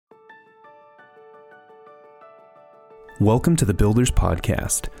Welcome to the Builders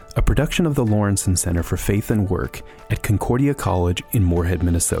Podcast, a production of the Lawrenson Center for Faith and Work at Concordia College in Moorhead,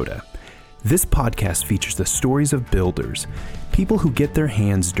 Minnesota. This podcast features the stories of builders, people who get their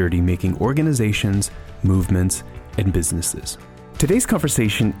hands dirty making organizations, movements, and businesses. Today's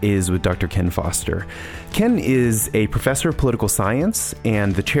conversation is with Dr. Ken Foster. Ken is a professor of political science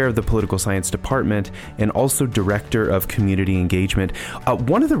and the chair of the political science department and also director of community engagement.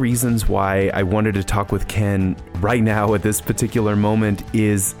 One of the reasons why I wanted to talk with Ken right now at this particular moment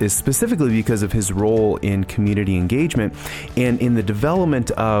is specifically because of his role in community engagement and in the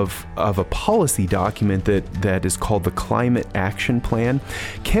development of a policy document that is called the Climate Action Plan.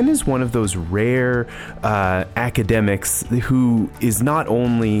 Ken is one of those rare academics who is not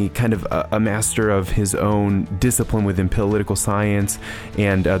only kind of a master of his own discipline within political science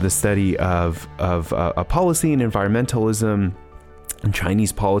and the study of policy and environmentalism and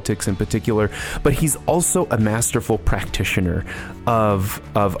Chinese politics in particular, but he's also a masterful practitioner of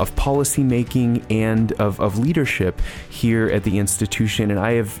policy making and of leadership here at the institution. And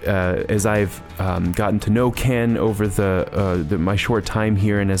I have, as I've gotten to know Ken over my short time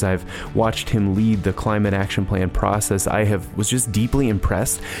here, and as I've watched him lead the Climate Action Plan process, was just deeply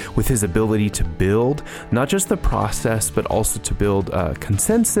impressed with his ability to build not just the process, but also to build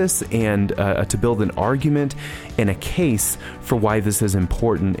consensus and to build an argument and a case for why this is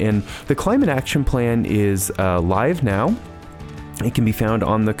important. And the Climate Action Plan is live now. It can be found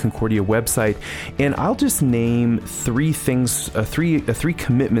on the Concordia website, and I'll just name three things, three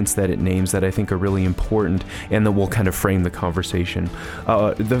commitments that it names that I think are really important, and that will kind of frame the conversation.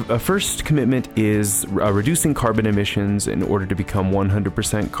 The first commitment is reducing carbon emissions in order to become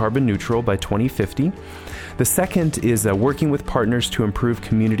 100% carbon neutral by 2050. The second is working with partners to improve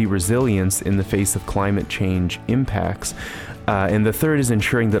community resilience in the face of climate change impacts. And the third is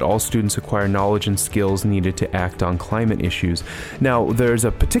ensuring that all students acquire knowledge and skills needed to act on climate issues. Now, there's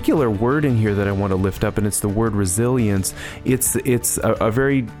a particular word in here that I want to lift up, and it's the word resilience. It's a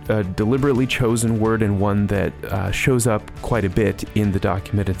very deliberately chosen word, and one that shows up quite a bit in the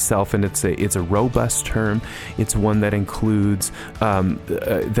document itself. And it's a robust term. It's one that includes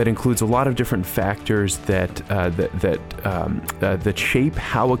a lot of different factors that shape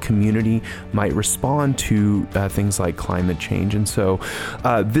how a community might respond to things like climate change. And so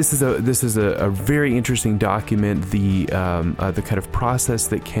this is a very interesting document. The kind of process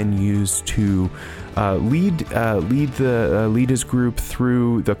that Ken used to lead his group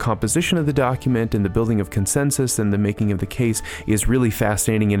through the composition of the document and the building of consensus and the making of the case is really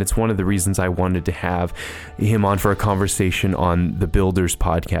fascinating, and it's one of the reasons I wanted to have him on for a conversation on the Builders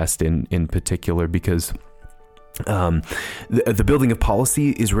podcast in particular, because the building of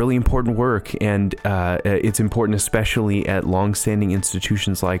policy is really important work, and it's important especially at long-standing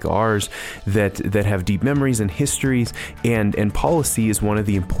institutions like ours that have deep memories and histories, and policy is one of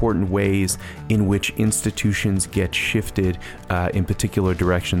the important ways in which institutions get shifted in particular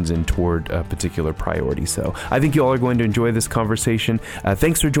directions and toward a particular priority. So I think you all are going to enjoy this conversation.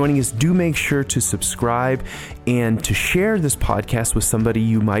 Thanks for joining us. Do make sure to subscribe and to share this podcast with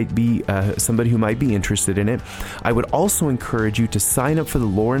somebody who might be interested in it. I would also encourage you to sign up for the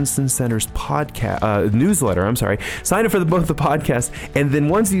Lawrenson Center's podcast newsletter. Sign up for both the podcast, and then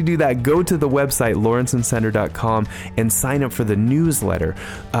once you do that, go to the website lawrensoncenter.com and sign up for the newsletter.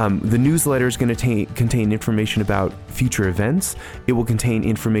 The newsletter is going to contain information about future events. It will contain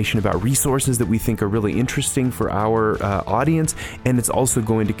information about resources that we think are really interesting for our audience, and it's also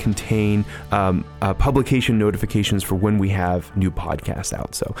going to contain publication notifications for when we have new podcasts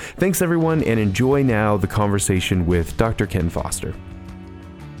out. So thanks everyone, and enjoy now the conversation with Dr. Ken Foster.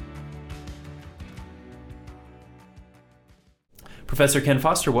 Professor Ken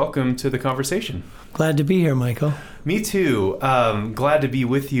Foster, welcome to the conversation. Glad to be here, Michael. Me too. Glad to be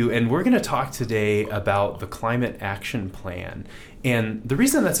with you. And we're going to talk today about the Climate Action Plan. And the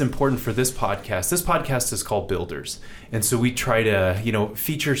reason that's important for this podcast is called Builders. And so we try to,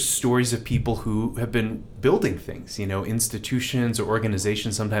 feature stories of people who have been building things, institutions or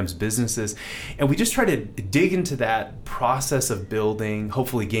organizations, sometimes businesses. And we just try to dig into that process of building,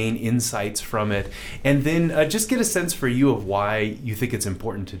 hopefully gain insights from it, and then just get a sense for you of why you think it's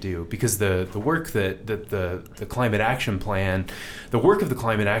important to do. Because the work that the Climate Action Plan, the work of the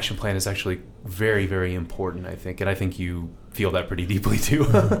Climate Action Plan is actually very, very important, I think. And I think you feel that pretty deeply too.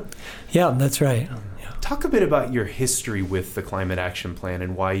 Yeah, that's right. Yeah. Talk a bit about your history with the Climate Action Plan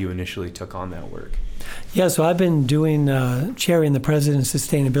and why you initially took on that work. Yeah, so I've been chairing the President's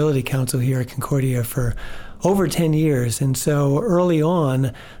Sustainability Council here at Concordia for over 10 years. And so early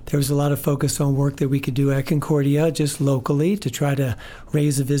on, there was a lot of focus on work that we could do at Concordia, just locally, to try to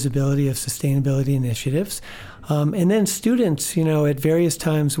raise the visibility of sustainability initiatives. And then students, at various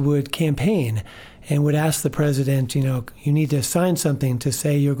times would campaign and would ask the president, you need to sign something to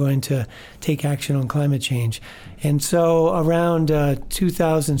say you're going to take action on climate change. And so around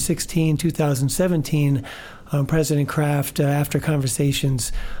 2016, 2017, President Kraft, after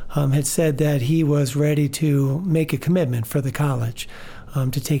conversations, had said that he was ready to make a commitment for the college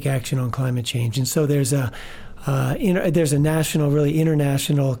to take action on climate change. And so there's a national, really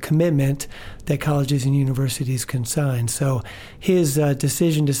international commitment that colleges and universities can sign. So his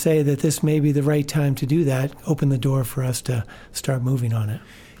decision to say that this may be the right time to do that opened the door for us to start moving on it.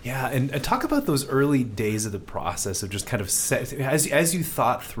 Yeah, and talk about those early days of the process of just kind of as you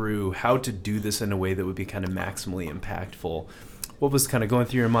thought through how to do this in a way that would be kind of maximally impactful. What was kind of going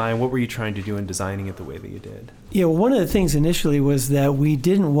through your mind? What were you trying to do in designing it the way that you did? Yeah, well, one of the things initially was that we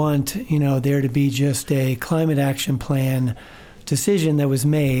didn't want, there to be just a climate action plan decision that was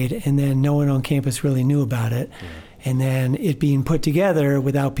made and then no one on campus really knew about it. Yeah. And then it being put together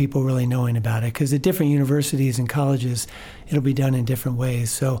without people really knowing about it. Because at different universities and colleges, it'll be done in different ways.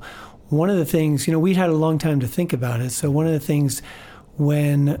 So one of the things, we'd had a long time to think about it. So one of the things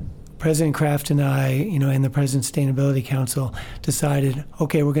when President Kraft and I, and the President's Sustainability Council decided,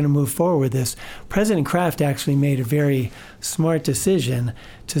 okay, we're going to move forward with this, President Kraft actually made a very smart decision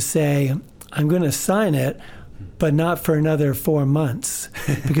to say, I'm going to sign it, but not for another 4 months,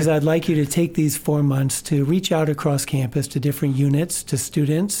 because I'd like you to take these 4 months to reach out across campus to different units, to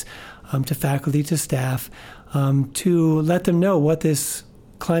students, to faculty, to staff, to let them know what this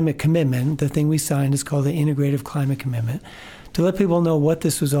climate commitment, the thing we signed is called the Integrative Climate Commitment, to let people know what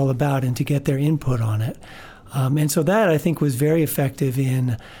this was all about and to get their input on it. And so that, I think, was very effective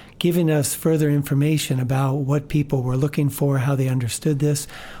in giving us further information about what people were looking for, how they understood this,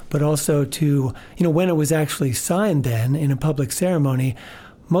 but also to, when it was actually signed then in a public ceremony,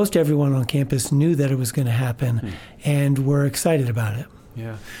 most everyone on campus knew that it was going to happen and were excited about it.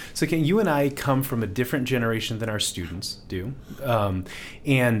 Yeah. So Ken, you and I come from a different generation than our students do.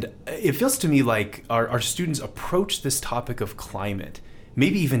 And it feels to me like our students approach this topic of climate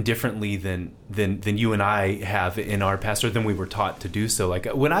maybe even differently than you and I have in our past, or than we were taught to do so. Like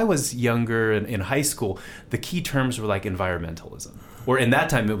when I was younger in high school, the key terms were like environmentalism. Or in that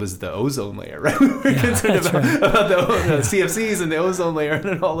time, it was the ozone layer, right? We were concerned about the CFCs and the ozone layer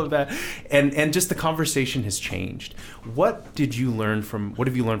and all of that. And just the conversation has changed. What have you learned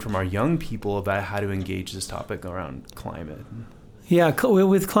from our young people about how to engage this topic around climate? Yeah,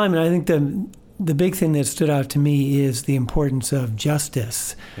 with climate, I think the big thing that stood out to me is the importance of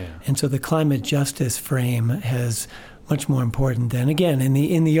justice. Yeah. And so the climate justice frame has much more important than, again,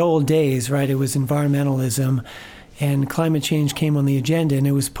 in the old days, right, it was environmentalism, and climate change came on the agenda, and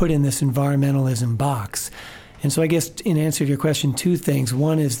it was put in this environmentalism box. And so I guess in answer to your question, two things.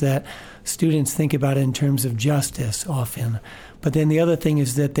 One is that students think about it in terms of justice often. But then the other thing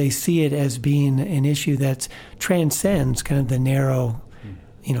is that they see it as being an issue that transcends kind of the narrow,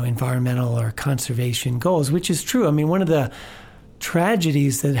 environmental or conservation goals, which is true. I mean, one of the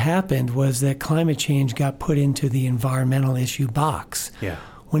tragedies that happened was that climate change got put into the environmental issue box. Yeah.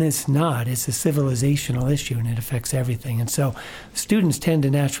 When it's not, it's a civilizational issue and it affects everything. And so students tend to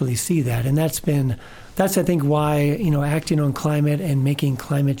naturally see that. And that's I think why, acting on climate and making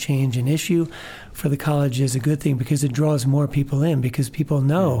climate change an issue for the college is a good thing, because it draws more people in, because people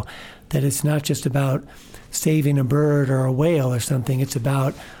know that it's not just about saving a bird or a whale or something. It's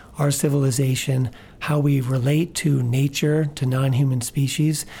about our civilization, how we relate to nature, to non-human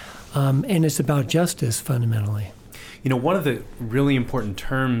species, and it's about justice fundamentally. One of the really important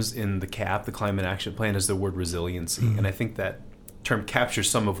terms in the CAP, the Climate Action Plan, is the word resiliency. Mm-hmm. And I think that term captures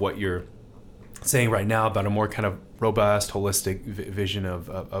some of what you're saying right now about a more kind of robust, holistic vision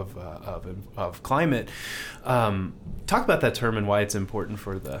of climate. Talk about that term and why it's important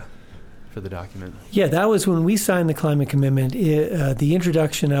for the document. Yeah, that was when we signed the climate commitment. The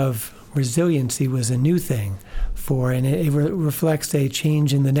introduction of resiliency was a new thing and it reflects a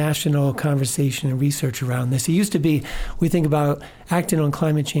change in the national conversation and research around this. It used to be, we think about acting on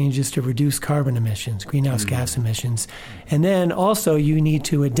climate changes to reduce carbon emissions, greenhouse gas emissions, and then also you need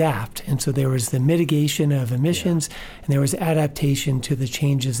to adapt. And so there was the mitigation of emissions, and there was adaptation to the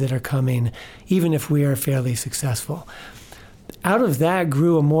changes that are coming, even if we are fairly successful. Out of that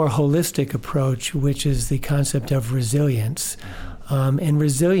grew a more holistic approach, which is the concept of resilience. And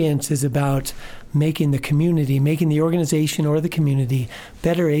resilience is about making the organization or the community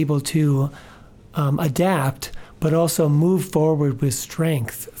better able to adapt, but also move forward with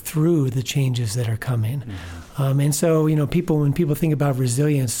strength through the changes that are coming. And so, when people think about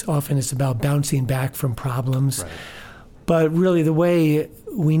resilience, often it's about bouncing back from problems. Right. But really the way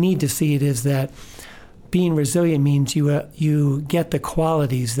we need to see it is that being resilient means you get the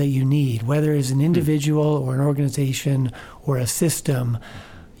qualities that you need, whether it's an individual or an organization or a system.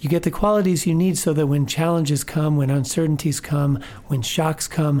 You get the qualities you need so that when challenges come, when uncertainties come, when shocks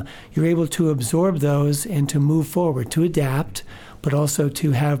come, you're able to absorb those and to move forward, to adapt, but also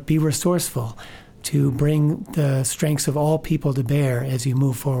to be resourceful, to bring the strengths of all people to bear as you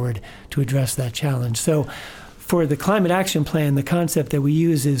move forward to address that challenge. So for the climate action plan, the concept that we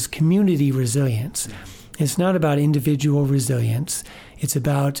use is community resilience. It's not about individual resilience. It's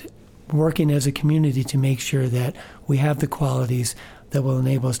about working as a community to make sure that we have the qualities that will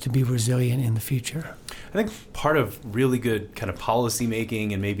enable us to be resilient in the future. I think part of really good kind of policy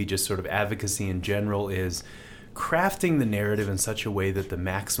making and maybe just sort of advocacy in general is crafting the narrative in such a way that the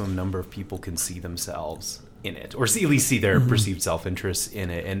maximum number of people can see themselves in it, or at least see their perceived self-interest in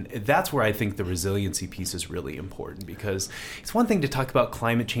it. And that's where I think the resiliency piece is really important, because it's one thing to talk about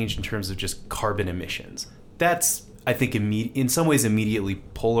climate change in terms of just carbon emissions. That's, I think, in some ways immediately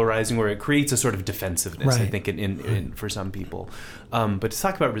polarizing, where it creates a sort of defensiveness, right. I think, in for some people. But to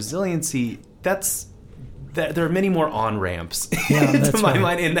talk about resiliency, there are many more on-ramps to my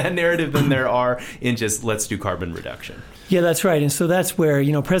mind in that narrative than there are in just let's do carbon reduction. Yeah, that's right. And so that's where,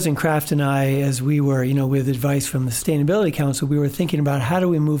 President Kraft and I, as we were, with advice from the Sustainability Council, we were thinking about how do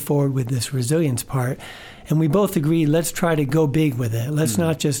we move forward with this resilience part. And we both agreed, let's try to go big with it. Let's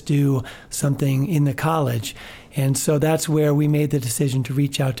not just do something in the college. And so that's where we made the decision to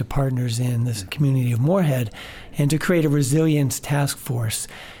reach out to partners in this community of Moorhead and to create a resilience task force.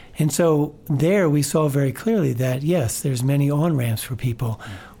 And so there we saw very clearly that, yes, there's many on-ramps for people.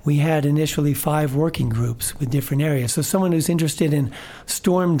 We had initially 5 working groups with different areas. So someone who's interested in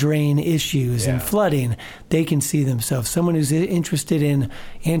storm drain issues and flooding, they can see themselves. Someone who's interested in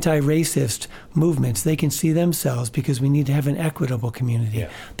anti-racist movements, they can see themselves, because we need to have an equitable community.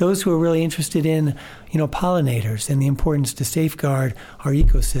 Yeah. Those who are really interested in, pollinators and the importance to safeguard our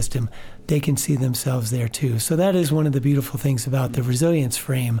ecosystem, they can see themselves there too. So that is one of the beautiful things about the resilience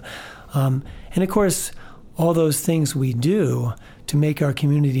frame. And of course, all those things we do to make our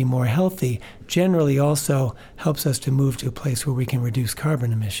community more healthy generally also helps us to move to a place where we can reduce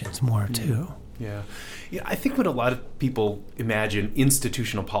carbon emissions more too. Yeah. I think when a lot of people imagine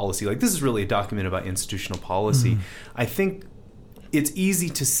institutional policy, like this is really a document about institutional policy, I think it's easy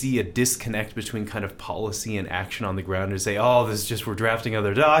to see a disconnect between kind of policy and action on the ground, and say, oh, this is just, we're drafting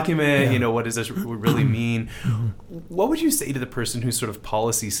another document, what does this really mean? What would you say to the person who's sort of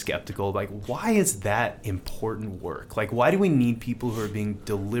policy skeptical? Like, why is that important work? Like, why do we need people who are being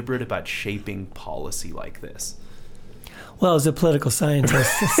deliberate about shaping policy like this? Well, as a political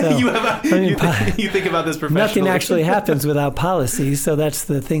scientist, so you think about this professionally. Nothing actually happens without policy, so that's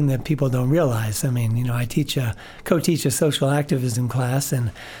the thing that people don't realize. I mean, I co-teach a social activism class, and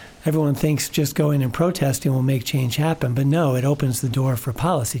everyone thinks just going and protesting will make change happen, but no, it opens the door for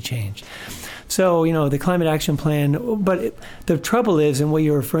policy change. So, the climate action plan, but the trouble is, and what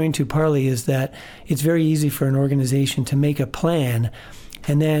you're referring to partly, is that it's very easy for an organization to make a plan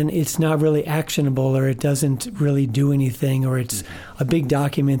and then it's not really actionable, or it doesn't really do anything, or it's a big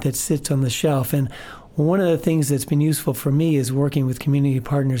document that sits on the shelf. And one of the things that's been useful for me is working with community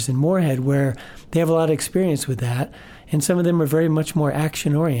partners in Moorhead, where they have a lot of experience with that, and some of them are very much more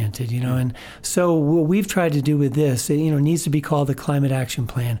action-oriented, And so what we've tried to do with this, it needs to be called the Climate Action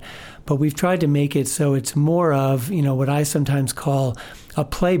Plan, but we've tried to make it so it's more of, what I sometimes call a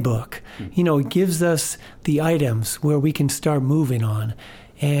playbook. It gives us the items where we can start moving on.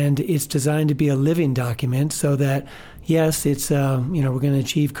 And it's designed to be a living document so that, yes, it's, we're going to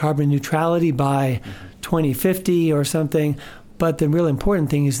achieve carbon neutrality by 2050 or something, but the real important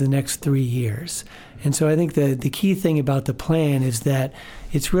thing is the next 3 years. And so I think the key thing about the plan is that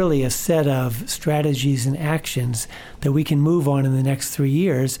it's really a set of strategies and actions that we can move on in the next 3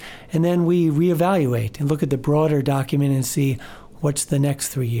 years, and then we reevaluate and look at the broader document and see what's the next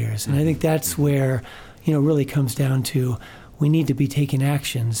 3 years. And I think that's where, really comes down to we need to be taking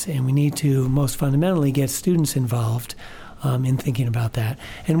actions, and we need to most fundamentally get students involved in thinking about that.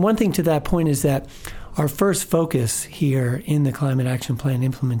 And one thing to that point is that our first focus here in the Climate Action Plan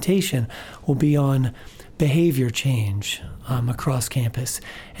implementation will be on behavior change across campus.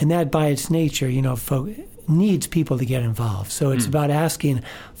 And that by its nature, needs people to get involved. So it's about asking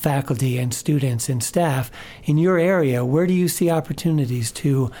faculty and students and staff in your area, where do you see opportunities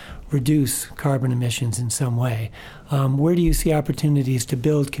to reduce carbon emissions in some way? Where do you see opportunities to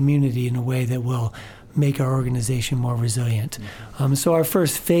build community in a way that will make our organization more resilient. So our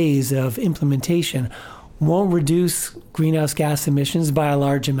first phase of implementation won't reduce greenhouse gas emissions by a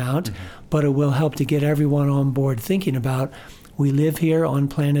large amount, but it will help to get everyone on board thinking about, we live here on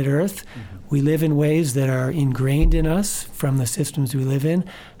planet Earth. We live in ways that are ingrained in us from the systems we live in.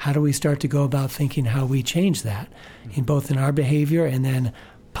 How do we start to go about thinking how we change that, in both in our behavior and then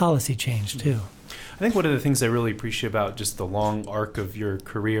policy change too? I think one of the things I really appreciate about just the long arc of your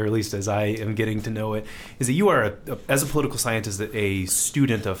career, at least as I am getting to know it, is that you are, as a political scientist, a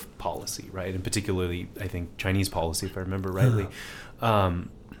student of policy, right? And particularly, I think, Chinese policy, if I remember rightly.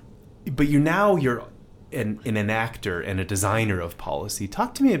 But you're an enactor and a designer of policy.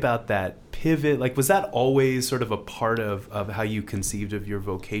 Talk to me about that pivot. Like, was that always sort of a part of how you conceived of your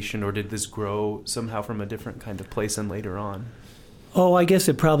vocation, or did this grow somehow from a different kind of place and later on? Oh, I guess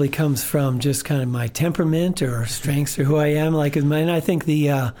it probably comes from just kind of my temperament or strengths or who I am. And I think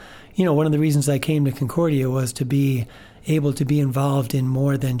one of the reasons I came to Concordia was to be able to be involved in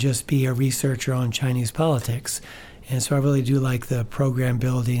more than just be a researcher on Chinese politics. And so I really do like the program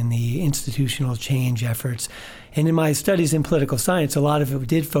building, the institutional change efforts. And in my studies in political science, a lot of it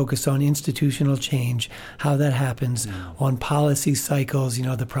did focus on institutional change, how that happens, on policy cycles,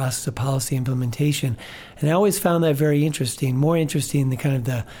 the process of policy implementation. And I always found that very interesting, more interesting than kind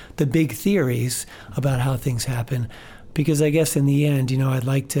of the big theories about how things happen. Because I guess in the end, I'd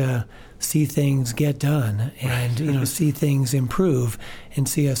like to see things get done and, see things improve and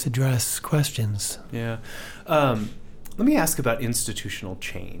see us address questions. Yeah. Let me ask about institutional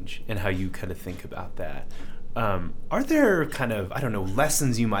change and how you kind of think about that. Are there kind of,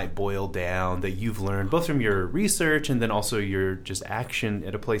 lessons you might boil down that you've learned, both from your research and then also your just action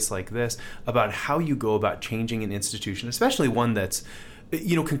at a place like this, about how you go about changing an institution, especially one that's,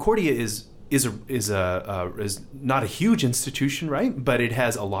 Concordia is not a huge institution, right? But it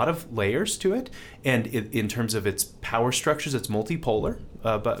has a lot of layers to it, and in terms of its power structures, it's multipolar.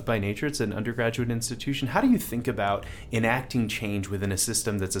 But by nature, it's an undergraduate institution. How do you think about enacting change within a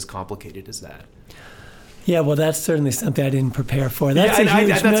system that's as complicated as that? Yeah, well, that's certainly something I didn't prepare for. That's a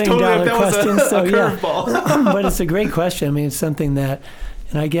huge million-dollar question. A curveball. But it's a great question. I mean, it's something that,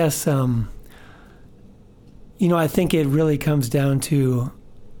 and I guess, I think it really comes down to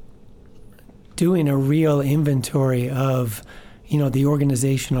doing a real inventory of, the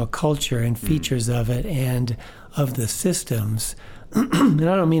organizational culture and features of it and of the systems. And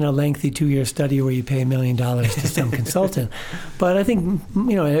I don't mean a lengthy 2-year study where you pay $1 million to some consultant, but I think,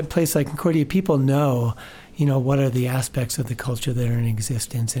 at a place like Concordia, people know, what are the aspects of the culture that are in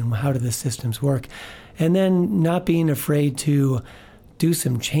existence and how do the systems work. And then not being afraid to do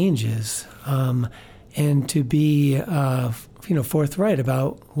some changes and to be forthright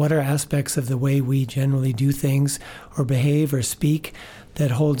about what are aspects of the way we generally do things or behave or speak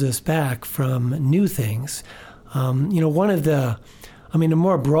that holds us back from new things. One of the, a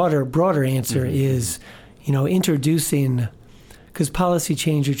more broader answer is, introducing, because policy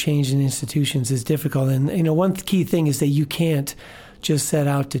change or change in institutions is difficult. And, one key thing is that you can't just set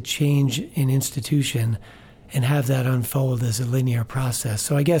out to change an institution and have that unfold as a linear process.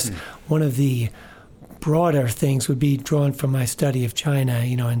 So I guess one of the broader things would be drawn from my study of China,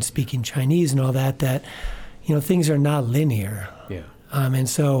 and speaking Chinese and all that, things are not linear. Yeah. And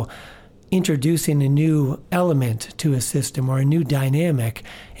so introducing a new element to a system or a new dynamic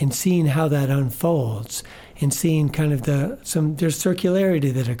and seeing how that unfolds and seeing kind of there's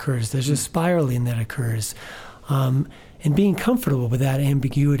circularity that occurs, there's a spiraling that occurs, and being comfortable with that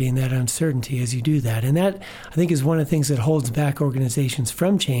ambiguity and that uncertainty as you do that. And that, I think, is one of the things that holds back organizations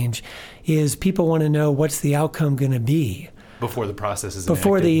from change, is people want to know what's the outcome going to be. Before the process is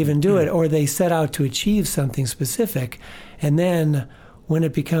before enacted. They even do it, or they set out to achieve something specific, and then when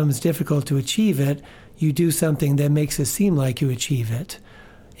it becomes difficult to achieve it, you do something that makes it seem like you achieve it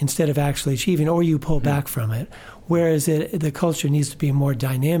instead of actually achieving, or you pull back from it. Whereas the culture needs to be more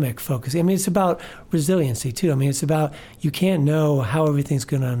dynamic focused. I mean, it's about resiliency too. I mean, it's about, you can't know how everything's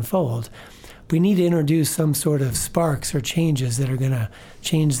going to unfold. We need to introduce some sort of sparks or changes that are going to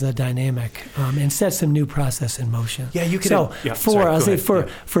change the dynamic and set some new process in motion. Yeah, you can. So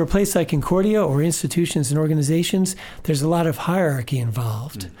for a place like Concordia or institutions and organizations, there's a lot of hierarchy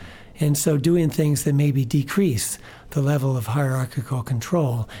involved. And so doing things that maybe decrease the level of hierarchical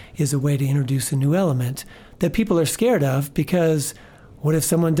control is a way to introduce a new element that people are scared of, because what if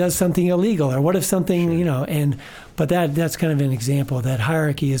someone does something illegal, or what if something, but that's kind of an example that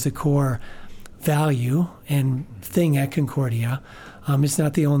hierarchy is a core value and thing at Concordia. It's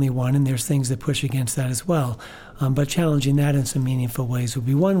not the only one, and there's things that push against that as well. But challenging that in some meaningful ways would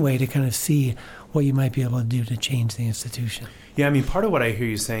be one way to kind of see what you might be able to do to change the institution. Yeah, I mean, part of what I hear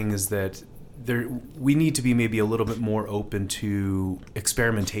you saying is that we need to be maybe a little bit more open to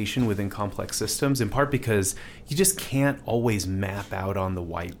experimentation within complex systems, in part because you just can't always map out on the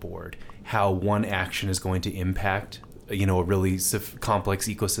whiteboard how one action is going to impact a really complex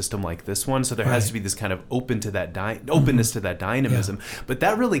ecosystem like this one. So there has to be this kind of openness to that dynamism. Yeah. But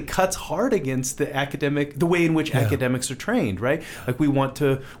that really cuts hard against the way in which academics are trained, right? Like we want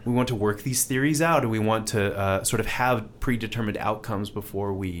to work these theories out, and we want to sort of have predetermined outcomes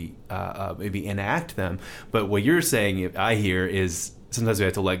before we maybe enact them. But what you're saying, I hear, is sometimes we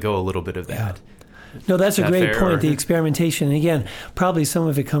have to let go a little bit of that. Yeah. No, that's a great point, the experimentation. And again, probably some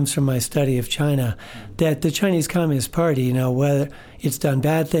of it comes from my study of China, that the Chinese Communist Party, whether it's done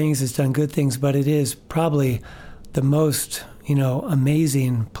bad things, it's done good things, but it is probably the most,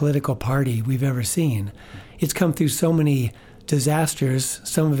 amazing political party we've ever seen. It's come through so many disasters,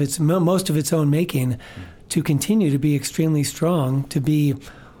 most of its own making, to continue to be extremely strong, to be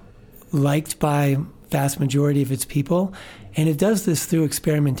liked by vast majority of its people. And it does this through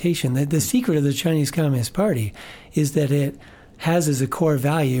experimentation. The secret of the Chinese Communist Party is that it has as a core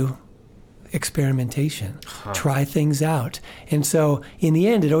value experimentation. Try things out. And so in the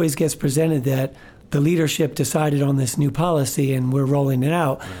end, it always gets presented that the leadership decided on this new policy and we're rolling it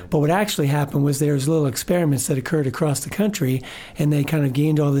out. But what actually happened was there was little experiments that occurred across the country, and they kind of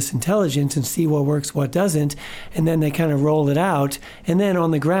gained all this intelligence and see what works, what doesn't, and then they kind of roll it out. And then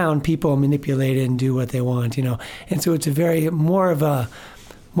on the ground, people manipulate it and do what they want, And so it's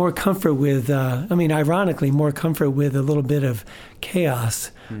more comfort with, ironically, more comfort with a little bit of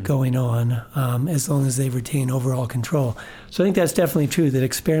chaos going on, as long as they retain overall control. So I think that's definitely true, that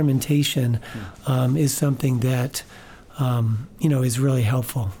experimentation is something that, is really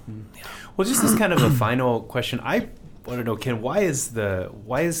helpful. Yeah. Well, just as kind of a final question, I want to know, Ken, why is the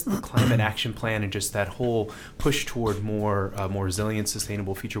climate action plan and just that whole push toward more resilient,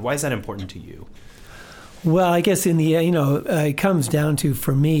 sustainable future, why is that important to you? Well, I guess in the it comes down to,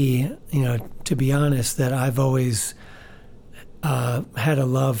 for me, to be honest, that I've always had a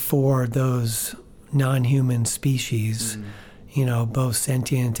love for those non-human species, both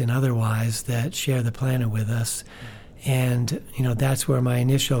sentient and otherwise, that share the planet with us. And, that's where my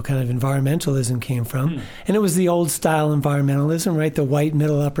initial kind of environmentalism came from. And it was the old style environmentalism, right? The white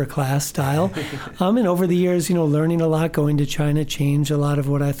middle upper class style. And over the years, learning a lot, going to China changed a lot of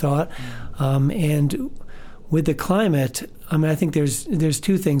what I thought. And with the climate, I think there's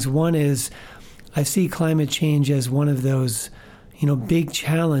two things. One is I see climate change as one of those, big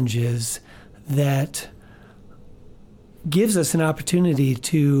challenges that gives us an opportunity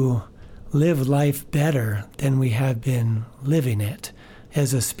to live life better than we have been living it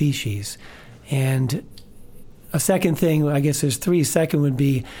as a species. And a second thing, I guess there's three. Second would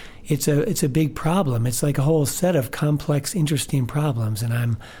be it's a big problem. It's like a whole set of complex, interesting problems, and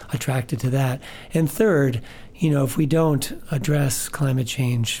I'm attracted to that. And third, if we don't address climate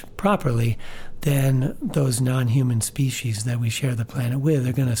change properly, then those non-human species that we share the planet with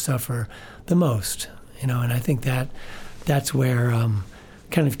are going to suffer the most. And I think that's where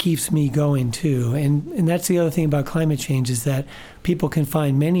kind of keeps me going too. And that's the other thing about climate change, is that people can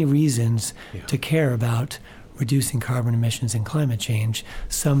find many reasons to care about reducing carbon emissions and climate change.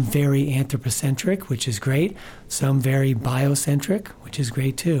 Some very anthropocentric, which is great. Some very biocentric, which is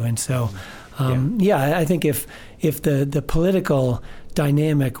great too. And so, I think if the political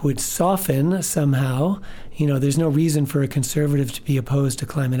dynamic would soften somehow, there's no reason for a conservative to be opposed to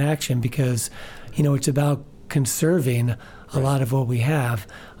climate action, because, it's about conserving a lot of what we have.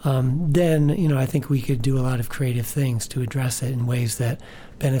 Then, I think we could do a lot of creative things to address it in ways that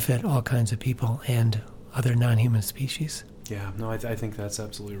benefit all kinds of people and other non-human species. Yeah, no, I think that's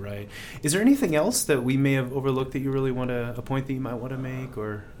absolutely right. Is there anything else that we may have overlooked that you really a point that you might want to make,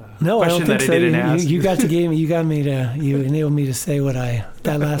 or no, I don't think so. You You enabled me to say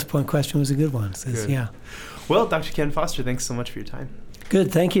that last question was a good one. Good. Yeah. Well, Dr. Ken Foster, thanks so much for your time. Good,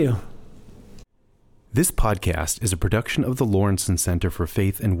 thank you. This podcast is a production of the Lawrenson Center for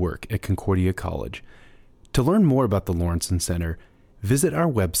Faith and Work at Concordia College. To learn more about the Lawrenson Center, visit our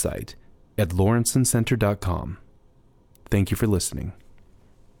website at lawrensoncenter.com. Thank you for listening.